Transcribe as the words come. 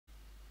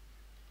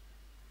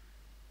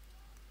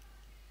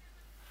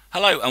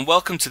Hello and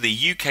welcome to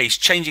the UK's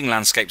Changing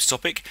Landscapes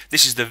topic.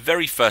 This is the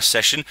very first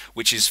session,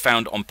 which is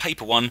found on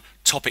paper 1,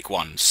 topic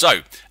 1.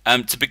 So,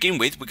 to begin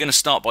with, we're going to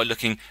start by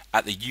looking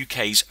at the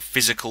UK's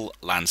physical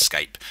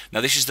landscape. Now,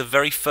 this is the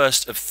very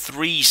first of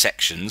 3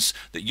 sections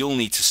that you'll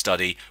need to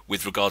study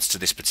with regards to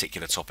this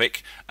particular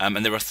topic.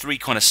 And there are 3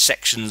 kind of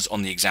sections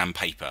on the exam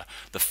paper.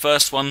 The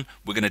first one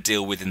we're going to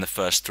deal with in the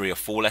first 3 or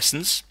 4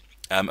 lessons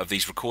of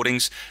these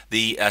recordings.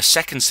 The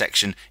second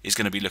section is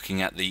going to be looking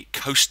at the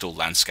coastal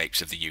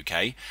landscapes of the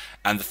UK,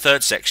 and the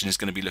third section is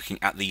going to be looking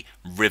at the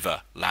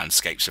river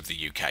landscapes of the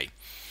UK.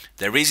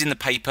 There is in the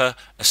paper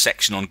a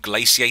section on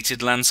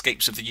glaciated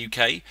landscapes of the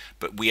UK,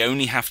 but we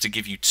only have to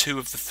give you 2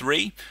 of the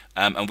 3,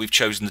 and we've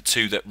chosen the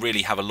 2 that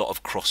really have a lot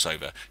of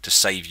crossover to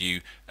save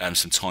you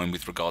some time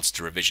with regards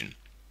to revision.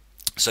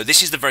 So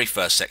this is the very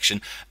first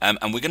section,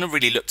 and we're going to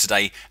really look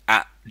today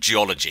at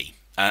geology.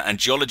 And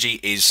geology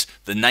is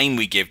the name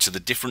we give to the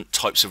different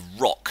types of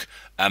rock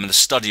and the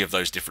study of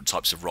those different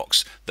types of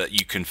rocks that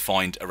you can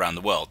find around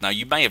the world. Now,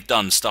 you may have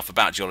done stuff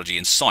about geology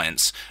in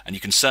science, and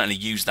you can certainly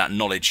use that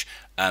knowledge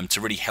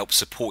to really help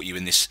support you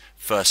in this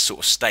first sort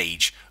of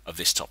stage of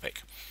this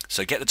topic.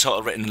 So get the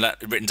title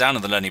written down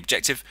and the learning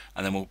objective,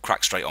 and then we'll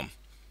crack straight on.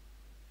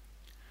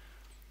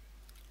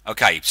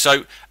 Okay,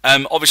 so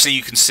obviously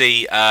you can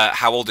see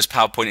how old this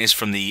PowerPoint is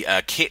from the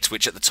kit,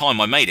 which at the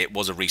time I made it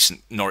was a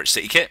recent Norwich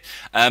City kit.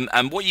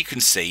 And what you can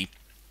see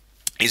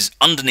is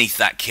underneath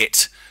that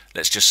kit,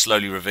 let's just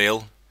slowly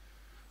reveal,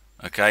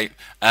 okay,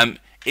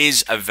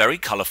 is a very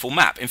colourful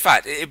map. In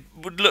fact, it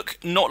would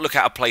not look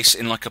out of place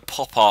in like a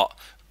pop art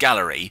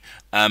gallery,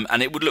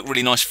 and it would look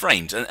really nice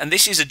framed. And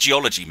this is a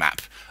geology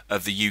map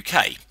of the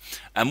UK.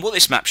 And what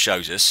this map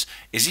shows us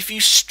is if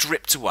you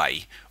stripped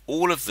away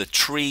all of the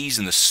trees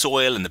and the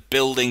soil and the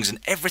buildings and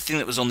everything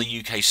that was on the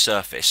UK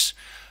surface,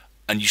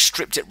 and you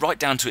stripped it right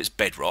down to its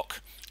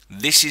bedrock,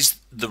 this is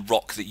the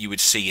rock that you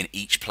would see in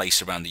each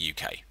place around the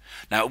UK.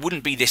 Now, it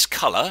wouldn't be this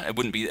colour, it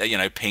wouldn't be, you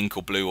know, pink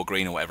or blue or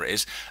green or whatever it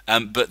is,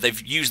 but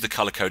they've used the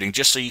colour coding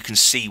just so you can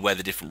see where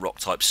the different rock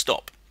types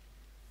stop.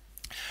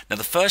 Now,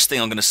 the first thing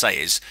I'm going to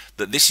say is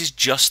that this is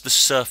just the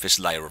surface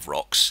layer of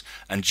rocks,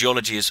 and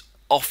geology is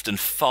often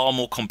far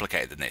more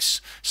complicated than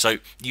this. So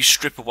you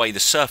strip away the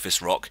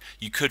surface rock,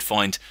 you could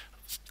find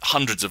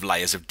hundreds of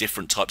layers of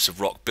different types of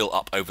rock built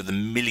up over the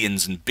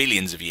millions and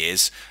billions of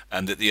years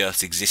that the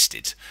Earth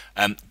existed.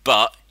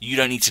 But you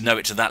don't need to know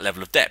it to that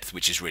level of depth,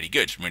 which is really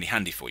good and really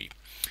handy for you.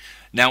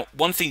 Now,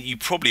 one thing you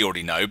probably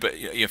already know, but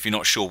if you're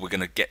not sure, we're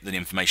going to get the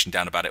information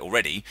down about it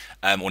already,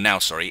 or now,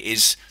 sorry,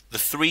 is the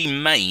 3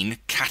 main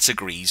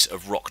categories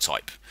of rock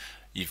type.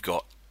 You've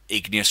got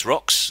igneous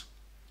rocks,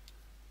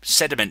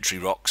 sedimentary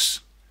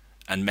rocks,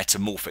 and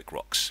metamorphic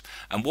rocks.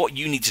 And what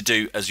you need to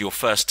do as your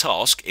first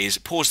task is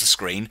pause the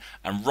screen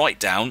and write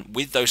down,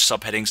 with those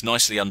subheadings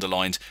nicely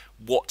underlined,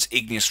 what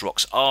igneous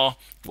rocks are,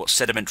 what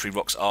sedimentary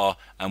rocks are,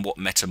 and what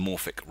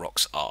metamorphic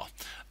rocks are.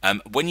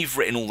 When you've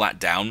written all that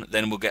down,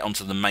 then we'll get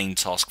onto the main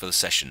task for the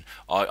session.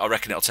 I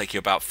reckon it'll take you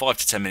about 5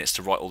 to 10 minutes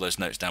to write all those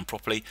notes down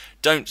properly.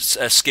 Don't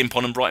skimp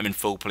on them, write them in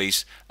full,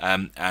 please,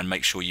 and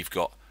make sure you've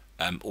got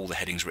all the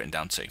headings written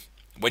down too.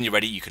 When you're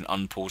ready, you can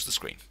unpause the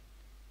screen.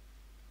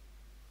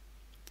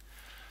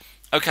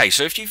 Okay,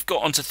 so if you've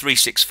got onto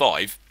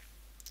 365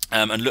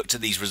 and looked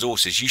at these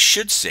resources, you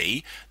should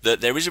see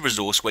that there is a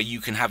resource where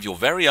you can have your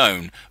very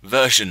own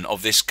version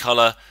of this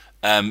colourful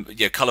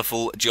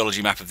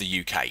geology map of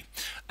the UK.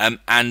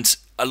 And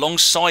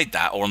alongside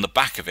that, or on the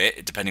back of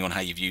it, depending on how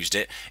you've used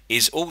it,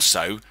 is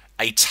also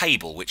a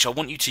table which I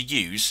want you to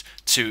use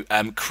to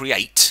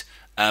create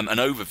an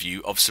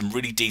overview of some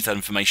really detailed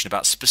information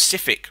about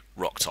specific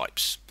rock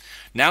types.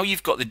 Now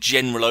you've got the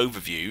general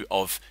overview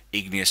of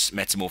igneous,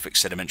 metamorphic,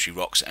 sedimentary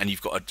rocks, and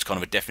you've got a kind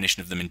of a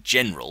definition of them in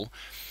general.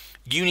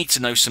 You need to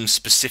know some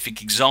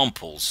specific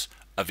examples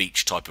of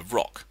each type of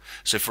rock.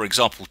 So, for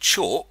example,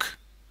 chalk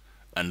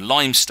and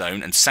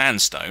limestone and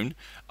sandstone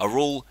are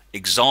all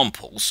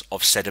examples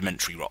of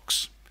sedimentary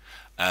rocks.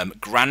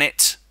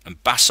 Granite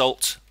and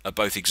basalt are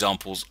both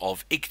examples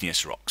of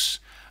igneous rocks.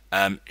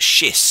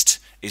 Schist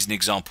is an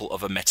example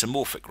of a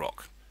metamorphic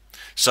rock.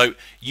 So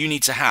you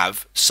need to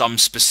have some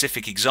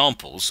specific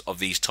examples of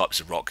these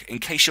types of rock in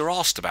case you're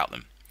asked about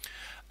them.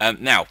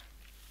 Now,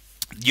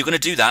 you're going to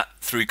do that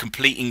through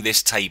completing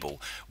this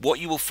table. What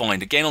you will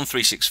find, again on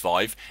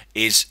 365,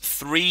 is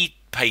 3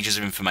 pages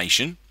of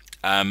information.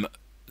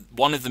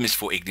 One of them is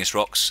for igneous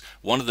rocks,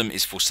 one of them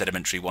is for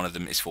sedimentary, one of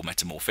them is for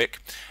metamorphic.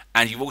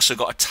 And you've also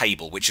got a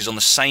table, which is on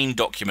the same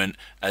document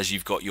as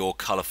you've got your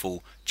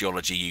colourful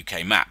Geology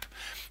UK map.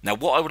 Now,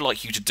 what I would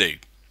like you to do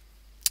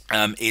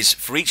is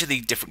for each of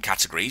the different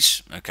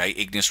categories, okay,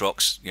 igneous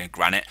rocks,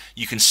 granite,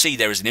 you can see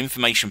there is an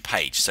information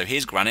page. So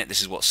here's granite, this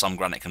is what some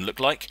granite can look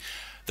like.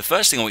 The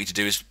first thing I want you to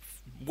do is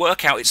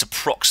work out its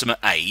approximate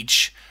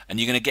age, and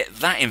you're going to get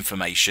that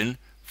information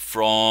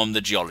from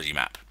the geology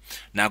map.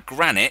 Now,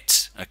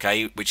 granite,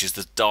 okay, which is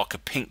the darker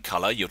pink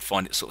colour, you'll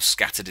find it sort of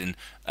scattered in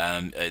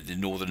the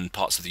northern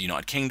parts of the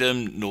United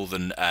Kingdom,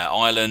 Northern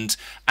Ireland,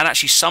 and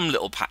actually some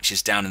little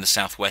patches down in the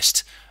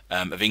southwest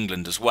of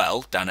England as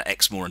well, down at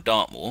Exmoor and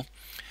Dartmoor.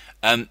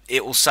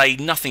 it will say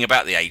nothing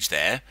about the age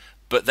there,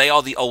 but they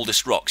are the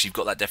oldest rocks. You've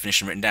got that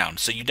definition written down,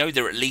 so you know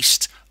they're at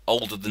least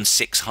older than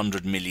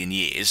 600 million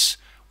years,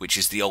 which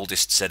is the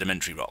oldest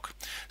sedimentary rock.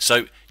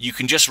 So you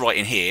can just write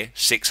in here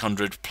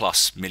 600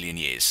 plus million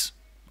years.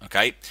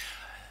 Okay,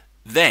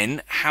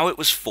 then how it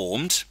was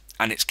formed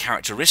and its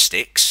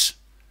characteristics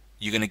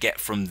you're going to get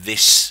from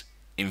this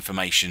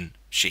information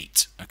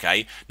sheet.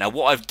 Okay, now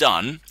what I've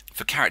done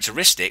for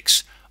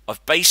characteristics,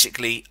 I've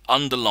basically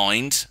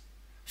underlined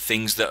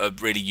things that are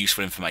really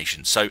useful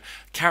information. So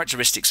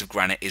characteristics of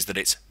granite is that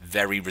it's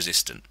very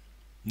resistant.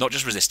 Not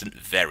just resistant,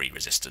 very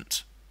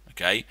resistant.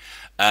 Okay,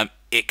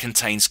 it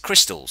contains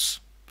crystals.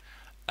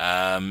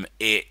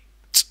 It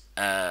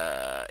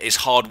is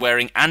hard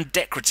wearing and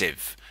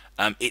decorative.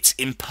 It's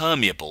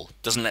impermeable,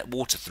 doesn't let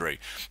water through.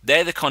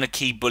 They're the kind of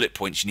key bullet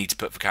points you need to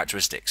put for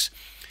characteristics.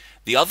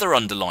 The other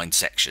underlined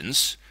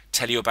sections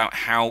tell you about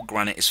how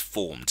granite is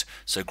formed.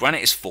 So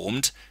granite is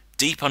formed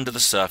deep under the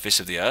surface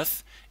of the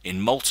earth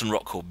in molten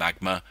rock called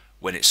magma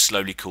when it's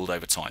slowly cooled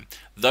over time.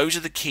 Those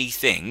are the key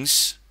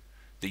things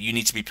that you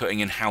need to be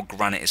putting in how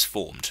granite is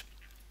formed.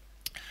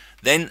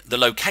 Then the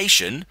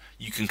location,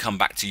 you can come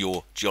back to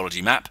your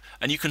geology map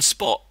and you can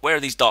spot where are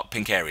these dark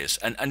pink areas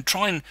and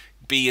try and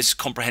be as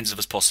comprehensive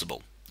as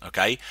possible.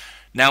 Okay,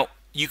 now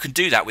you can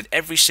do that with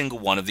every single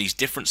one of these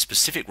different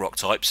specific rock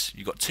types.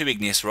 You've got 2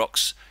 igneous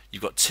rocks,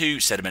 you've got 2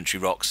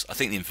 sedimentary rocks, I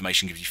think the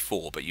information gives you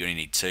 4 but you only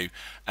need 2,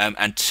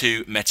 and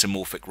 2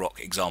 metamorphic rock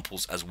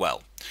examples as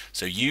well.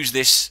 So use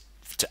this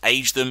to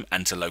age them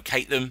and to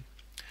locate them.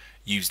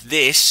 Use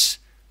this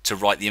to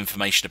write the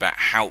information about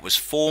how it was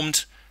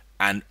formed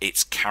and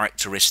its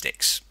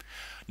characteristics.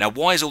 Now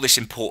why is all this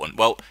important?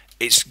 Well,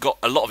 it's got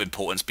a lot of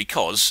importance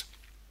because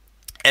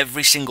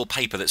every single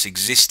paper that's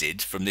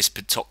existed from this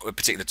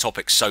particular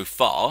topic so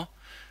far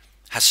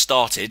has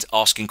started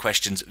asking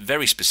questions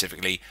very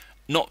specifically.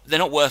 They're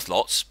not worth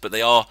lots, but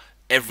they are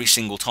every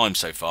single time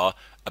so far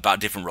about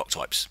different rock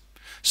types.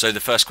 So the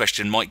first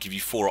question might give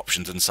you 4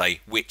 options and say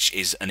which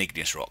is an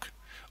igneous rock,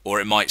 or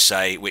it might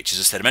say which is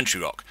a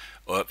sedimentary rock,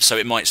 or so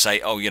it might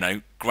say, oh, you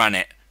know,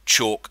 granite,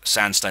 chalk,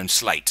 sandstone,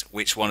 slate,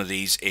 which one of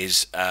these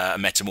is a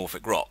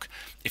metamorphic rock.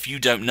 If you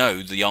don't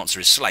know the answer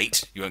is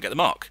slate, you won't get the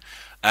mark.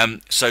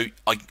 So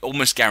I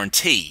almost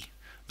guarantee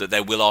that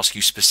they will ask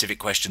you specific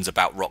questions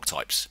about rock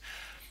types.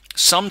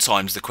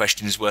 Sometimes the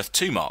question is worth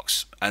 2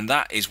 marks, and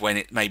that is when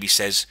it maybe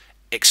says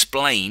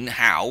explain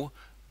how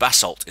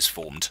basalt is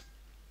formed.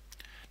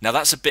 Now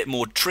that's a bit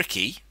more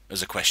tricky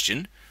as a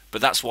question,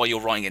 but that's why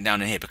you're writing it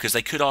down in here, because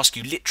they could ask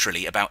you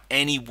literally about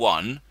any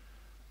one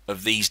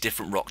of these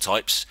different rock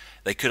types.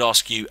 They could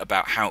ask you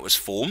about how it was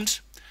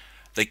formed.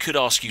 They could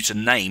ask you to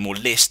name or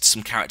list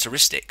some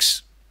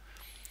characteristics.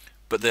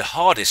 But the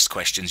hardest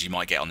questions you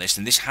might get on this,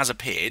 and this has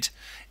appeared,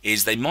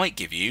 is they might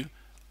give you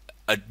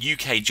a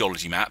UK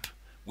geology map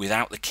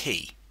without the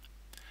key.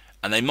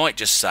 And they might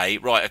just say,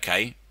 right,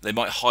 okay, they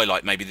might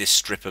highlight maybe this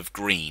strip of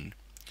green.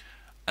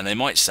 And they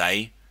might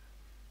say,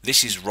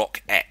 this is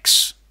rock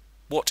X.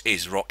 What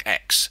is rock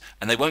X?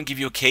 And they won't give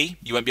you a key.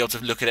 You won't be able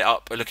to look it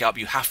up.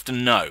 You have to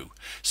know.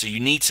 So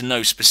you need to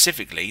know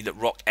specifically that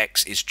rock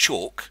X is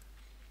chalk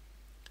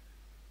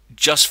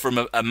just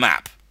from a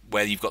map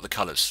where you've got the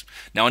colours.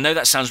 Now I know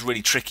that sounds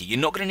really tricky. You're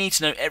not going to need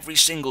to know every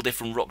single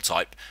different rock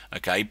type,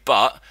 okay,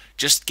 but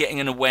just getting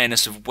an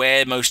awareness of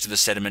where most of the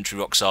sedimentary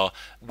rocks are,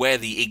 where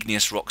the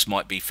igneous rocks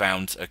might be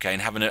found, okay,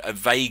 and having a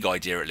vague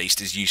idea at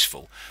least is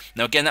useful.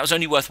 Now again, that was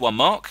only worth 1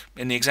 mark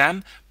in the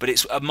exam, but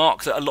it's a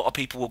mark that a lot of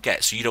people will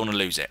get, so you don't want to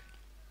lose it.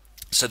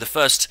 So the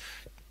first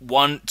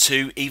 1,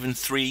 2, even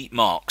 3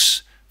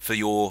 marks for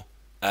your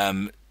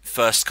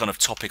first kind of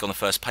topic on the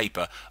first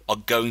paper are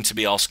going to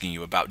be asking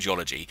you about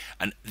geology,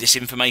 and this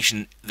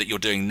information that you're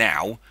doing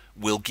now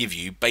will give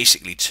you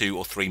basically 2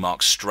 or 3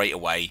 marks straight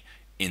away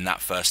in that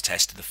first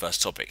test of the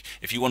first topic.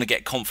 If you want to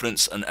get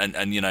confidence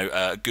and you know,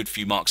 a good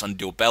few marks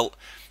under your belt,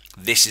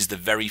 this is the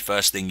very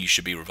first thing you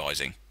should be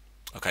revising,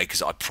 okay,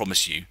 because I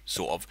promise you,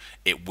 sort of,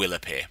 it will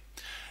appear.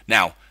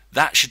 Now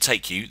that should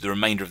take you the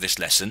remainder of this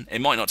lesson. It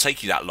might not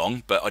take you that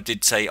long, but I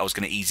did say I was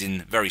going to ease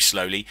in very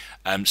slowly,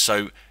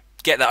 so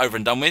get that over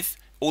and done with.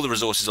 All the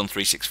resources on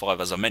 365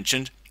 as I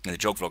mentioned in the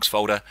Geog Vlogs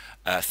folder.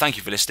 Thank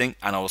you for listening,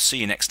 and I will see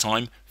you next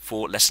time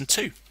for lesson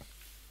 2.